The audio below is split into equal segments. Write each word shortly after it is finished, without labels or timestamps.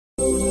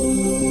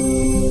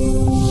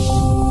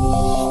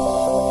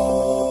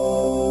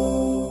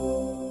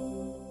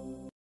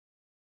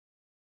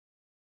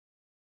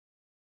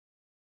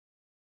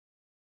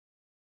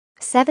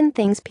7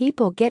 things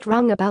people get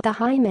wrong about the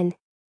hymen.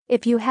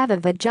 If you have a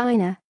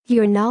vagina,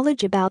 your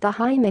knowledge about the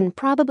hymen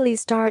probably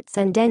starts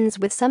and ends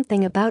with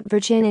something about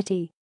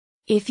virginity.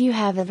 If you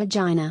have a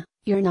vagina,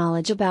 your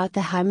knowledge about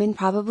the hymen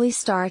probably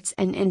starts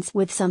and ends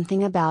with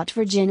something about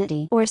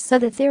virginity. Or so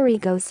the theory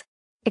goes.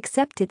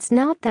 Except it's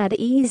not that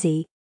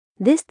easy.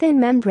 This thin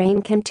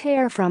membrane can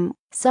tear from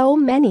so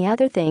many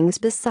other things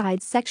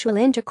besides sexual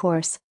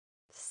intercourse.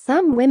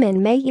 Some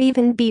women may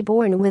even be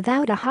born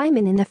without a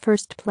hymen in the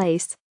first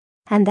place.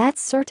 And that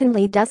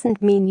certainly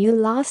doesn't mean you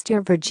lost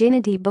your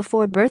virginity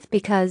before birth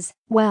because,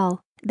 well,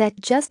 that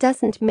just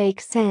doesn't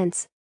make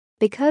sense.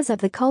 Because of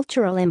the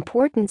cultural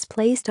importance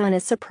placed on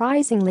a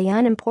surprisingly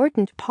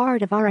unimportant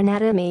part of our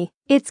anatomy,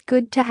 it's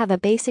good to have a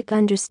basic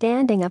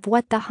understanding of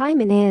what the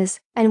hymen is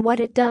and what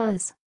it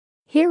does.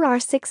 Here are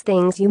 6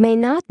 things you may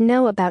not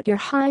know about your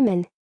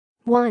hymen.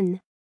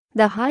 1.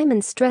 The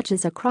hymen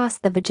stretches across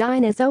the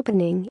vagina's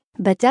opening,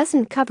 but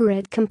doesn't cover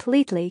it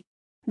completely.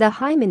 The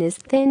hymen is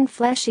thin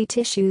fleshy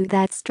tissue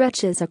that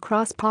stretches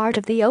across part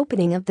of the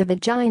opening of the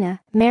vagina.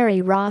 Mary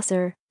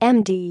Rosser,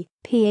 MD,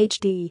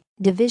 PhD,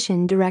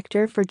 Division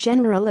Director for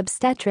General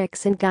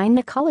Obstetrics and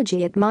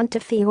Gynecology at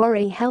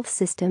Montefiore Health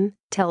System,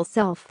 tells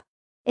Self.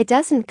 It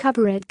doesn't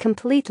cover it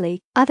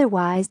completely,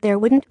 otherwise there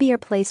wouldn't be a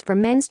place for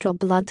menstrual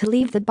blood to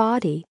leave the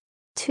body.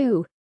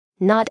 2.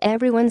 Not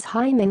everyone's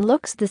hymen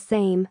looks the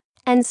same,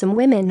 and some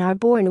women are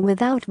born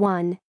without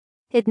one.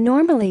 It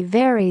normally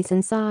varies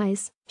in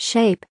size,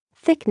 shape,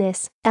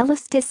 thickness,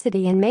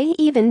 elasticity and may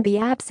even be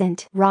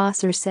absent,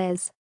 Rosser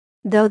says.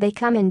 Though they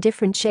come in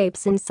different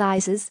shapes and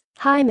sizes,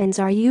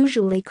 hymens are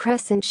usually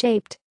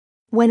crescent-shaped.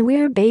 When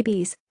we're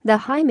babies, the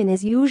hymen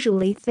is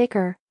usually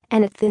thicker,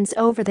 and it thins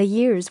over the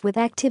years with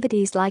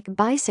activities like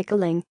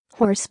bicycling,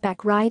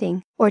 horseback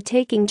riding, or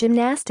taking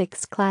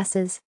gymnastics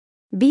classes.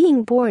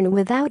 Being born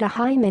without a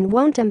hymen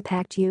won't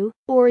impact you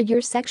or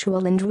your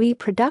sexual and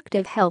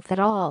reproductive health at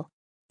all.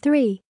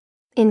 3.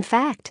 In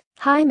fact,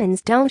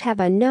 hymens don't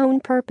have a known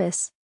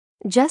purpose.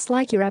 Just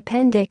like your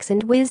appendix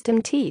and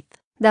wisdom teeth,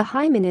 the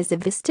hymen is a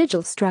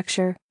vestigial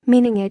structure,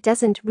 meaning it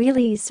doesn't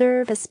really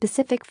serve a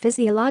specific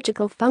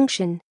physiological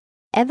function.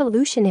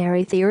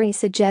 Evolutionary theory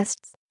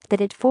suggests that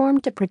it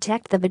formed to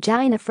protect the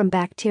vagina from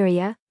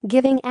bacteria,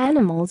 giving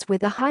animals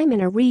with a hymen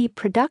a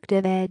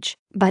reproductive edge,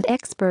 but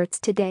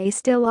experts today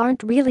still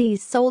aren't really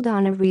sold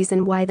on a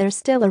reason why they're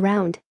still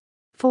around.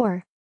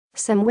 4.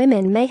 Some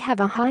women may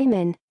have a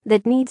hymen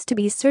that needs to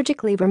be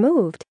surgically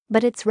removed,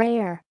 but it's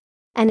rare.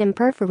 An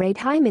imperforate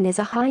hymen is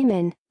a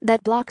hymen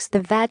that blocks the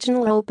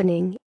vaginal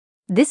opening.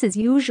 This is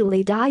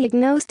usually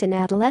diagnosed in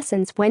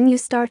adolescence when you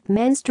start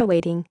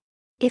menstruating.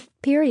 If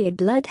period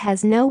blood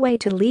has no way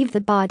to leave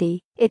the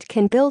body, it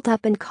can build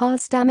up and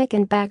cause stomach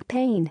and back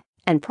pain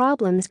and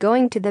problems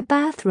going to the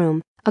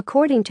bathroom,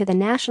 according to the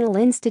National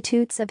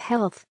Institutes of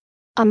Health.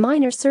 A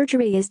minor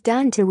surgery is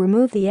done to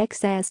remove the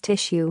excess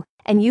tissue,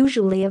 and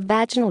usually a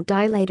vaginal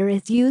dilator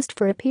is used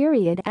for a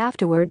period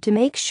afterward to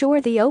make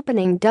sure the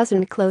opening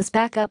doesn't close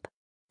back up.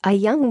 A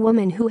young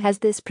woman who has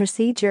this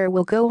procedure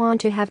will go on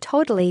to have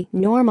totally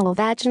normal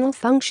vaginal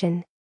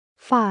function.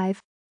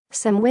 5.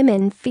 Some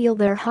women feel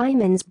their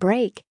hymens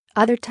break,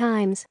 other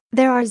times,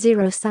 there are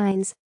 0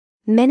 signs.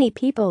 Many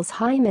people's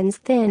hymens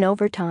thin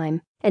over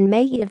time and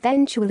may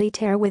eventually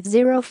tear with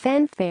 0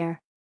 fanfare.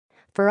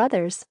 For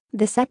others,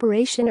 the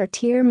separation or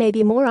tear may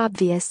be more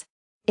obvious.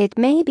 It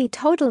may be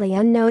totally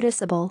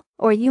unnoticeable,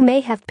 or you may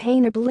have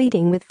pain or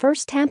bleeding with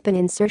first tampon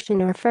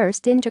insertion or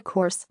first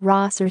intercourse,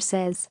 Rosser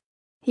says.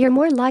 You're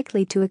more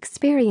likely to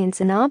experience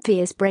an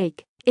obvious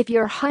break if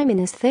your hymen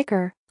is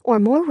thicker or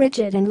more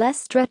rigid and less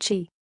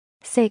stretchy.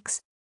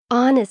 6.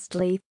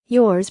 Honestly,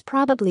 yours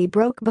probably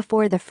broke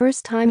before the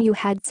first time you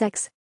had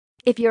sex.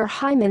 If your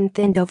hymen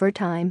thinned over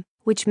time,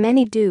 which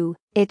many do,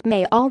 it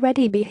may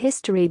already be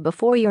history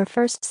before your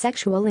first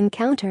sexual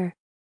encounter.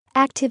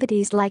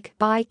 Activities like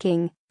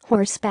biking,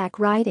 horseback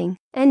riding,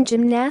 and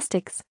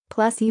gymnastics,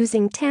 plus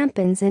using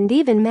tampons and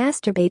even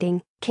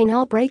masturbating, can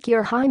all break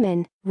your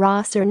hymen,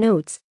 Rosser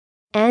notes.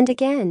 And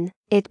again,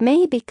 it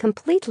may be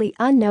completely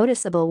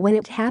unnoticeable when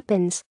it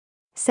happens.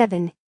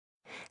 7.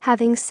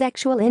 Having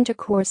sexual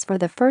intercourse for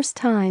the first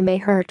time may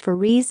hurt for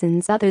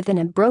reasons other than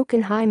a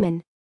broken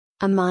hymen.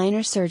 A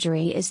minor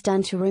surgery is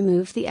done to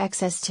remove the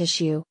excess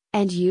tissue,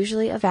 and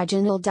usually a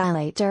vaginal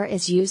dilator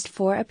is used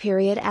for a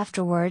period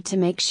afterward to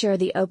make sure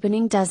the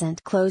opening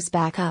doesn't close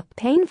back up.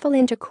 Painful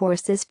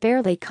intercourse is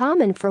fairly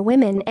common for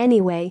women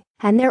anyway,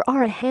 and there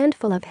are a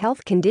handful of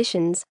health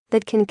conditions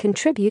that can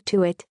contribute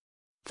to it.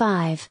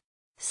 5.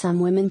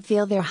 Some women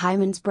feel their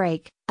hymens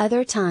break,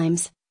 other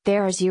times,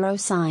 there are 0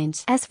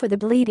 signs. As for the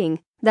bleeding,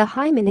 the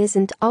hymen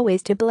isn't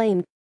always to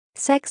blame.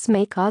 Sex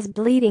may cause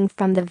bleeding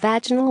from the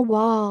vaginal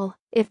wall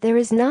if there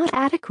is not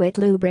adequate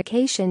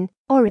lubrication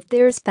or if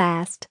there's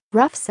fast,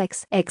 rough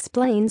sex,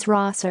 explains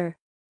Rosser.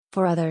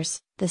 For others,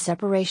 the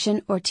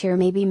separation or tear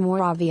may be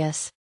more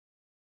obvious,